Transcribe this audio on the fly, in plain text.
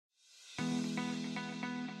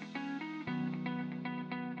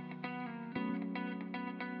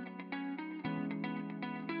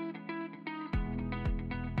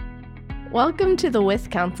Welcome to the With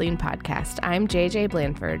Counseling podcast. I'm JJ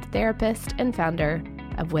Blanford, therapist and founder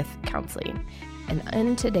of With Counseling. And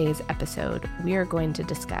in today's episode, we are going to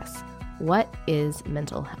discuss what is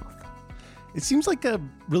mental health. It seems like a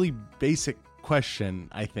really basic question,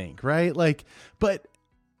 I think, right? But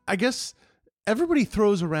I guess everybody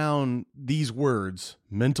throws around these words,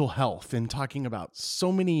 mental health, and talking about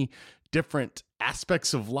so many different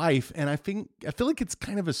aspects of life. And I feel like it's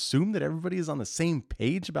kind of assumed that everybody is on the same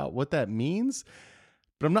page about what that means,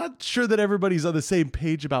 but I'm not sure that everybody's on the same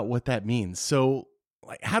page about what that means. So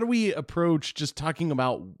how do we approach just talking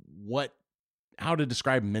about how to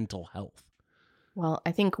describe mental health? Well,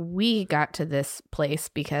 I think we got to this place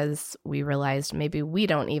because we realized maybe we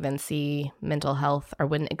don't even see mental health or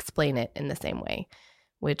wouldn't explain it in the same way,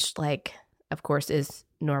 which of course is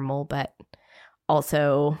normal, but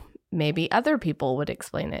also maybe other people would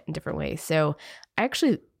explain it in different ways. So I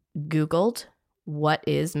actually Googled what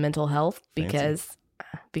is mental health because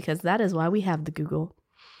that is why we have the Google.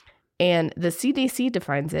 And the CDC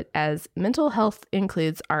defines it as mental health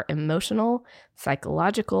includes our emotional,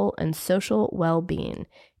 psychological, and social well-being.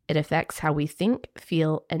 It affects how we think,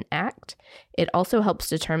 feel, and act. It also helps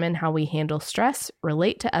determine how we handle stress,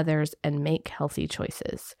 relate to others, and make healthy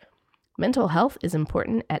choices. Mental health is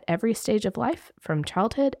important at every stage of life, from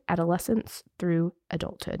childhood, adolescence, through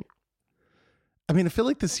adulthood. I mean, I feel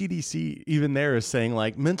like the CDC even there is saying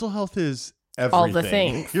mental health is everything. All the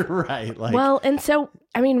things. You're right. And so,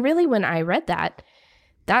 really, when I read that,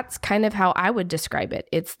 that's kind of how I would describe it.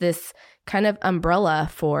 It's this kind of umbrella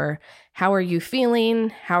for how are you feeling?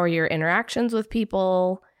 How are your interactions with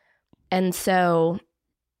people? And so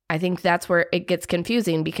I think that's where it gets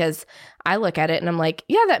confusing because I look at it and I'm like,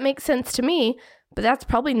 yeah, that makes sense to me, but that's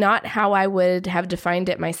probably not how I would have defined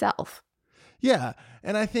it myself. Yeah.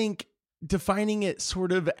 And I think defining it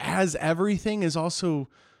sort of as everything is also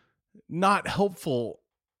not helpful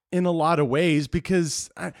in a lot of ways because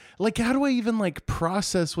how do I even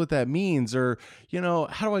process what that means? Or,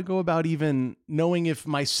 how do I go about even knowing if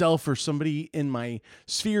myself or somebody in my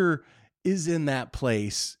sphere is in that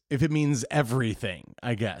place, if it means everything,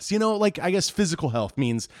 I guess. I guess physical health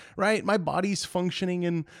means, right, my body's functioning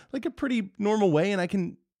in a pretty normal way and I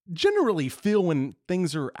can generally feel when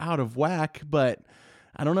things are out of whack, but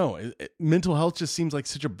I don't know. Mental health just seems like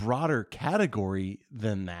such a broader category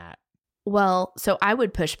than that. Well, so I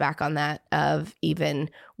would push back on that of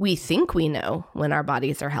even we think we know when our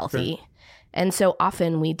bodies are healthy. Sure. And so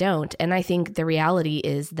often we don't. And I think the reality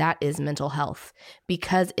is that is mental health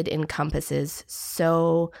because it encompasses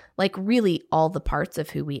so really all the parts of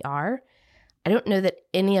who we are. I don't know that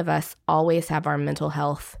any of us always have our mental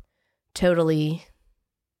health totally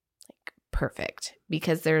perfect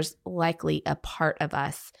because there's likely a part of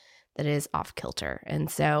us that is off kilter.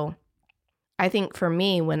 And so I think for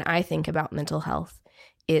me, when I think about mental health,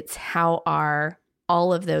 it's how are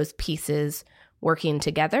all of those pieces working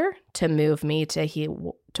together to move me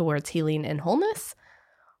to towards healing and wholeness?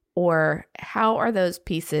 Or how are those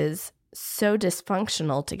pieces so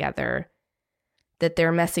dysfunctional together that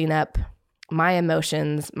they're messing up my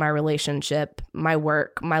emotions, my relationship, my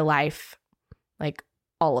work, my life,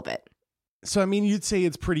 all of it? So, you'd say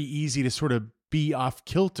it's pretty easy to sort of be off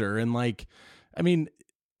kilter and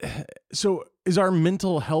so is our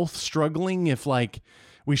mental health struggling if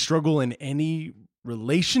we struggle in any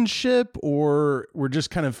relationship or we're just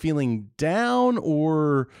kind of feeling down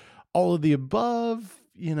or all of the above,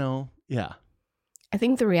 Yeah. I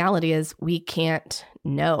think the reality is we can't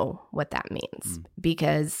know what that means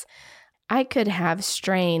because I could have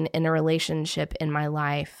strain in a relationship in my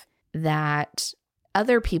life that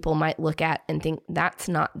other people might look at and think that's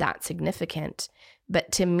not that significant.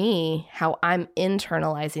 But to me, how I'm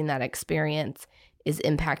internalizing that experience is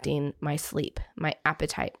impacting my sleep, my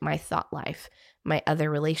appetite, my thought life, my other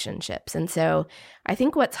relationships. And so I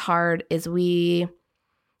think what's hard is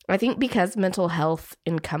because mental health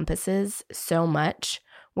encompasses so much,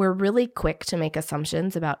 we're really quick to make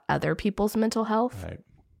assumptions about other people's mental health. Right.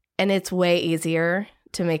 And it's way easier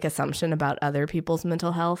to make assumption about other people's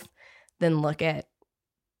mental health than look at,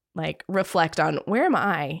 reflect on where am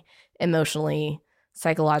I emotionally,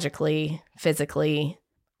 psychologically, physically.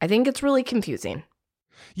 I think it's really confusing.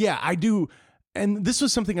 Yeah, I do. And this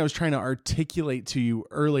was something I was trying to articulate to you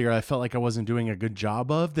earlier. I felt like I wasn't doing a good job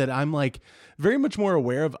of that. I'm very much more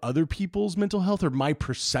aware of other people's mental health or my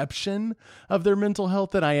perception of their mental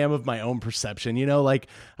health than I am of my own perception. I'm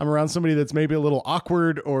around somebody that's maybe a little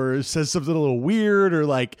awkward or says something a little weird or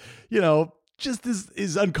just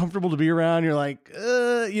is uncomfortable to be around. You're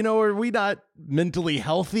are we not mentally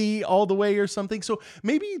healthy all the way or something? So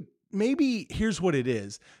maybe maybe here's what it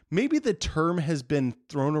is. Maybe the term has been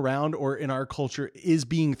thrown around, or in our culture is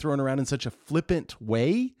being thrown around in such a flippant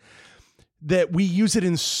way that we use it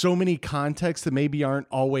in so many contexts that maybe aren't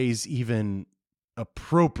always even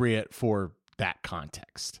appropriate for that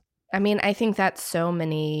context. I mean, I think that so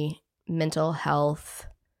many mental health,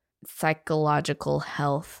 psychological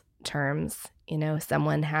health terms,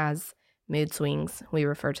 someone has mood swings, we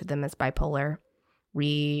refer to them as bipolar.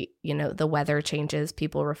 The weather changes,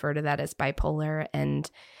 people refer to that as bipolar, and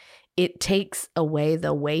it takes away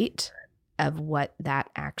the weight of what that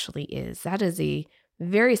actually is. That is a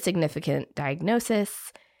very significant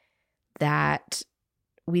diagnosis that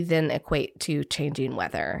we then equate to changing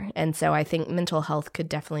weather. And so I think mental health could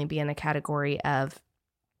definitely be in a category of,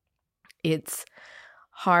 it's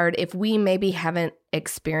hard if we maybe haven't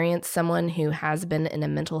experienced someone who has been in a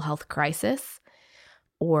mental health crisis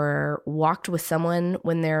or walked with someone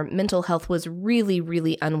when their mental health was really,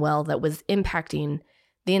 really unwell, that was impacting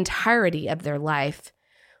the entirety of their life.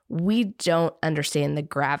 We don't understand the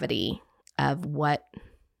gravity of what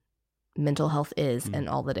mental health is and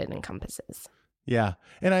all that it encompasses. Yeah.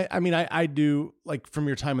 And I do, like, from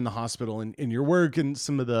your time in the hospital and in your work and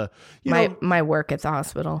some of the, my work at the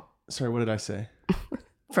hospital. Sorry, what did I say?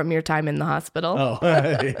 From your time in the hospital. Oh,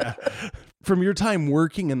 yeah. From your time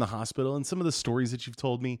working in the hospital and some of the stories that you've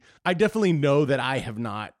told me, I definitely know that I have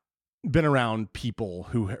not been around people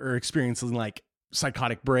who are experiencing like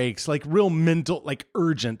psychotic breaks, like real mental, like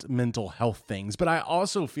urgent mental health things. But I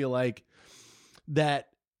also feel like that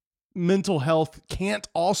mental health can't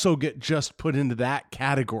also get just put into that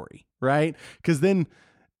category, right? Because then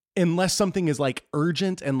unless something is like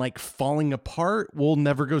urgent and like falling apart, we'll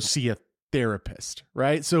never go see a therapist,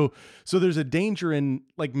 right? So there's a danger in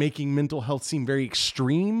like making mental health seem very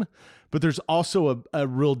extreme, but there's also a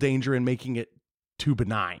real danger in making it too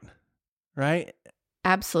benign, right?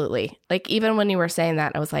 Absolutely. Like, even when you were saying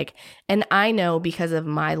that, I was like, and I know because of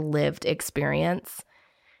my lived experience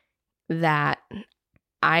that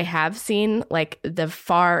I have seen like the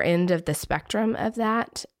far end of the spectrum of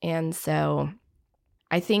that. And so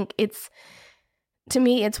I think to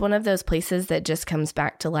me, it's one of those places that just comes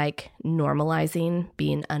back to like normalizing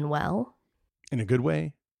being unwell. In a good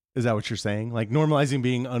way? Is that what you're saying? Like normalizing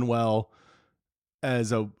being unwell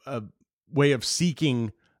as a way of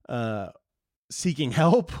seeking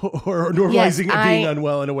help, or normalizing being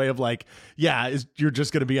unwell in a way of like, you're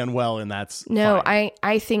just going to be unwell and that's no, fine.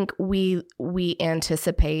 I think we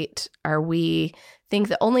anticipate, or we think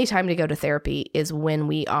the only time to go to therapy is when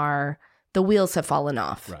the wheels have fallen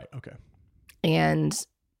off. Right. Okay. And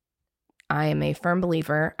I am a firm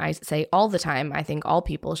believer. I say all the time, I think all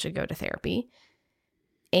people should go to therapy.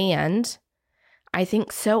 And I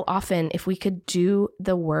think so often if we could do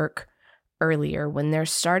the work earlier, when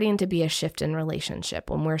there's starting to be a shift in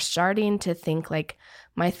relationship, when we're starting to think like,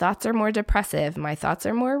 my thoughts are more depressive, my thoughts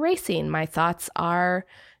are more racing, my thoughts are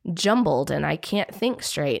jumbled and I can't think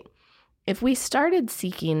straight. If we started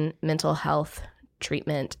seeking mental health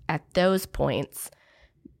treatment at those points,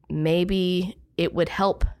 maybe it would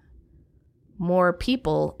help more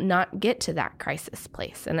people not get to that crisis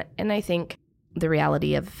place. And I think the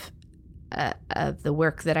reality of the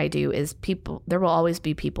work that I do is there will always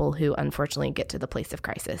be people who unfortunately get to the place of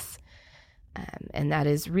crisis. And that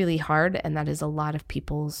is really hard. And that is a lot of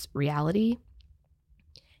people's reality.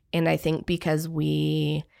 And I think because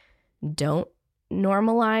we don't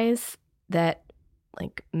normalize that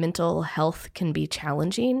like mental health can be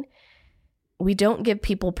challenging, we don't give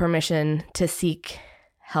people permission to seek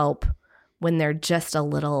help when they're just a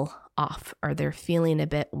little off or they're feeling a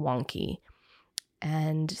bit wonky.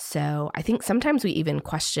 And so I think sometimes we even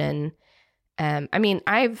question,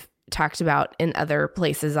 I've talked about in other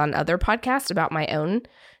places on other podcasts about my own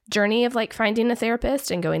journey of like finding a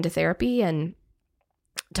therapist and going to therapy and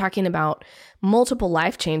talking about multiple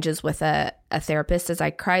life changes with a therapist as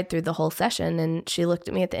I cried through the whole session. And she looked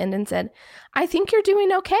at me at the end and said, I think you're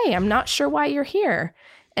doing okay. I'm not sure why you're here.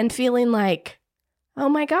 And feeling like, oh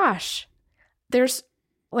my gosh, there's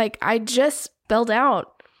like, I just spelled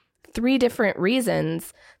out 3 different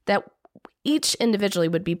reasons that each individually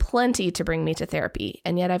would be plenty to bring me to therapy.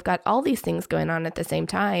 And yet I've got all these things going on at the same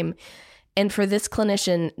time. And for this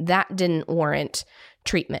clinician, that didn't warrant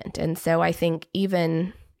treatment. And so I think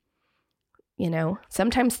even,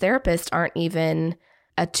 sometimes therapists aren't even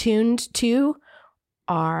attuned to,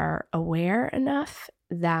 are aware enough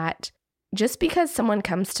that just because someone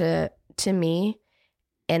comes to me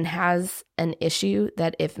and has an issue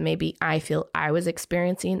that if maybe I feel I was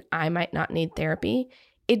experiencing, I might not need therapy,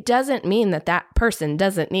 it doesn't mean that that person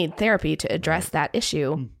doesn't need therapy to address that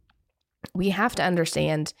issue. We have to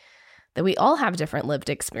understand that we all have different lived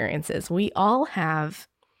experiences. We all have,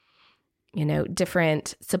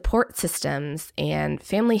 different support systems and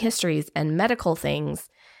family histories and medical things.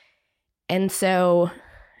 And so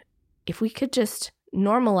if we could just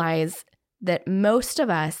normalize that most of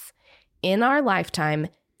us in our lifetime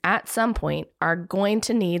at some point are going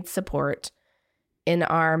to need support in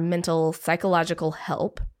our mental, psychological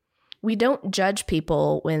help. We don't judge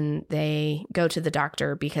people when they go to the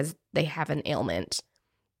doctor because they have an ailment.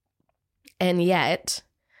 And yet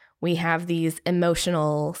we have these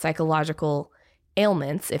emotional, psychological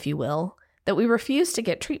ailments, if you will, that we refuse to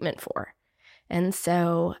get treatment for. And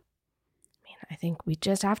so, I think we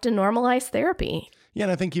just have to normalize therapy. Yeah,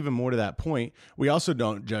 and I think even more to that point, we also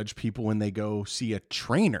don't judge people when they go see a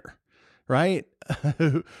trainer, right?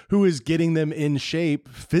 Who is getting them in shape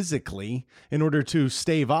physically in order to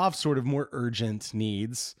stave off sort of more urgent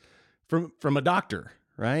needs from a doctor,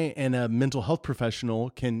 right? And a mental health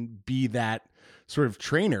professional can be that sort of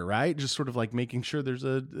trainer, right? Just sort of like making sure there's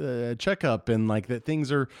a checkup and like that things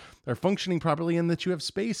are functioning properly and that you have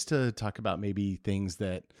space to talk about maybe things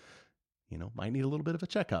that might need a little bit of a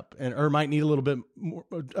checkup or might need a little bit more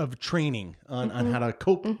of training on how to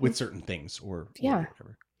cope with certain things or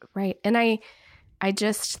whatever. Right. And I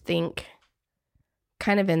just think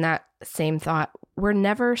kind of in that same thought, we're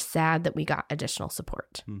never sad that we got additional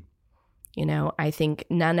support. I think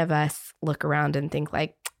none of us look around and think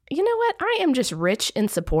like, you know what? I am just rich in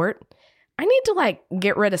support. I need to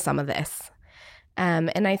get rid of some of this.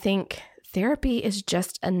 And I think therapy is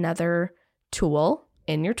just another tool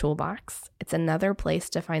in your toolbox. It's another place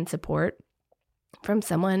to find support from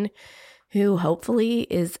someone who hopefully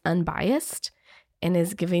is unbiased and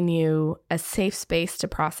is giving you a safe space to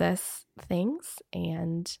process things.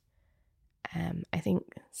 And I think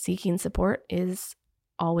seeking support is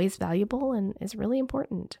always valuable and is really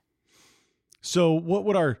important. So what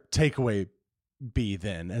would our takeaway be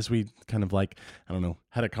then as we kind of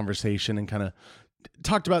had a conversation and kind of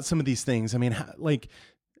talked about some of these things? I mean,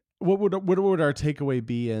 what would our takeaway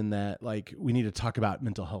be in that, we need to talk about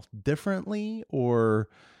mental health differently, or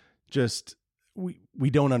just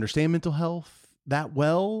we don't understand mental health that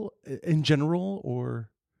well in general?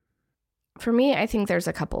 Or for me, I think there's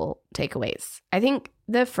a couple takeaways. I think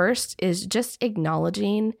the first is just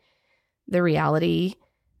acknowledging the reality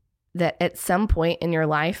that at some point in your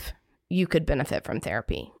life, you could benefit from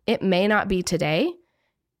therapy. It may not be today.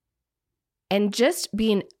 And just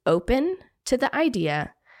being open to the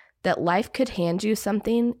idea that life could hand you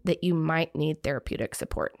something that you might need therapeutic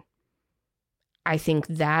support. I think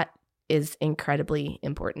that is incredibly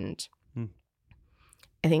important.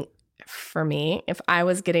 I think for me, if I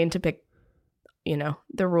was getting to pick,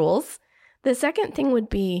 the rules, the second thing would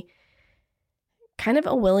be kind of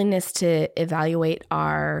a willingness to evaluate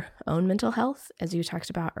our own mental health, as you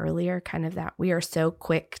talked about earlier, kind of that we are so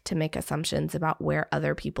quick to make assumptions about where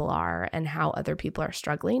other people are and how other people are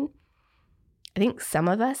struggling. I think some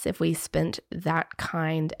of us, if we spent that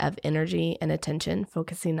kind of energy and attention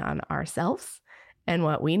focusing on ourselves and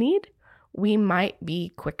what we need, we might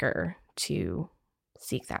be quicker to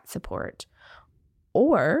seek that support.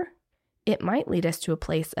 Or it might lead us to a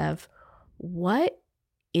place of, what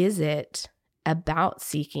is it about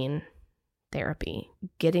seeking therapy,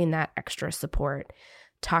 getting that extra support,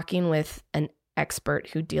 talking with an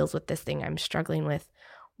expert who deals with this thing I'm struggling with?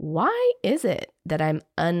 Why is it that I'm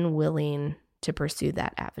unwilling to pursue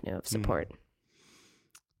that avenue of support?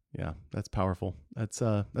 Yeah, that's powerful.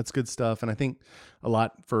 That's good stuff. And I think a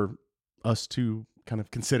lot for us to kind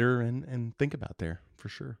of consider and think about there, for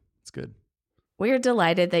sure. It's good. We're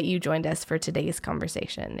delighted that you joined us for today's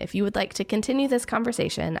conversation. If you would like to continue this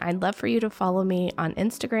conversation, I'd love for you to follow me on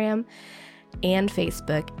Instagram and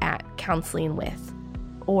Facebook at Counseling With,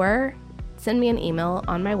 or send me an email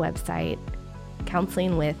on my website,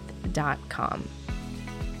 counselingwith.com.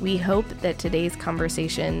 We hope that today's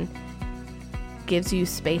conversation gives you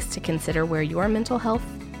space to consider where your mental health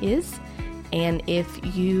is and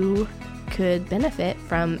if you could benefit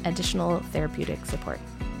from additional therapeutic support.